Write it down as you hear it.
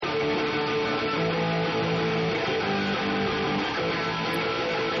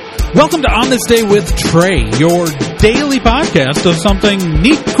Welcome to On This Day with Trae, your daily podcast of something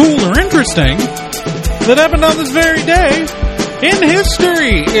neat, cool, or interesting that happened on this very day in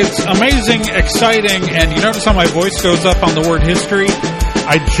history. It's amazing, exciting, and you notice how my voice goes up on the word history?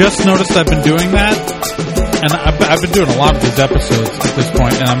 I just noticed I've been doing that, and I've been doing a lot of these episodes at this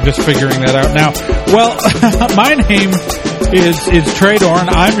point, and I'm just figuring that out now. Well, my name is Trae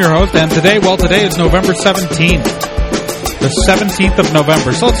Dorn. I'm your host, and today is November 17th. The 17th of November.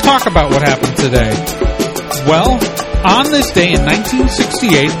 So let's talk about what happened today. Well, on this day in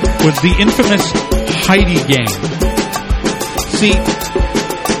 1968 was the infamous Heidi game. See,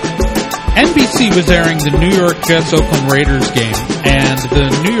 NBC was airing the New York Jets-Oakland Raiders game, and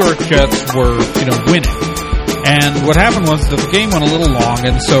the New York Jets were, winning. And what happened was that the game went a little long,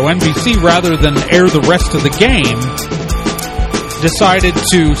 and so NBC, rather than air the rest of the game, decided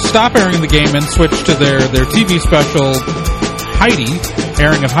to stop airing the game and switch to their TV special Heidi,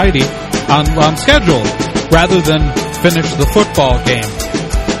 airing of Heidi, on schedule, rather than finish the football game.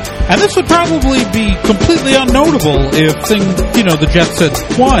 And this would probably be completely unnotable if the Jets had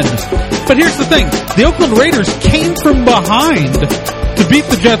won. But here's the thing, the Oakland Raiders came from behind to beat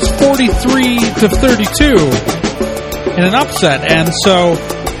the Jets 43-32 in an upset. And so,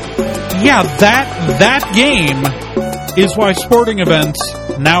 yeah, that game is why sporting events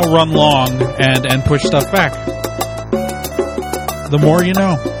now run long and push stuff back. The more you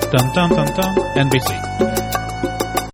know. Dun, dun, dun, dun. NBC.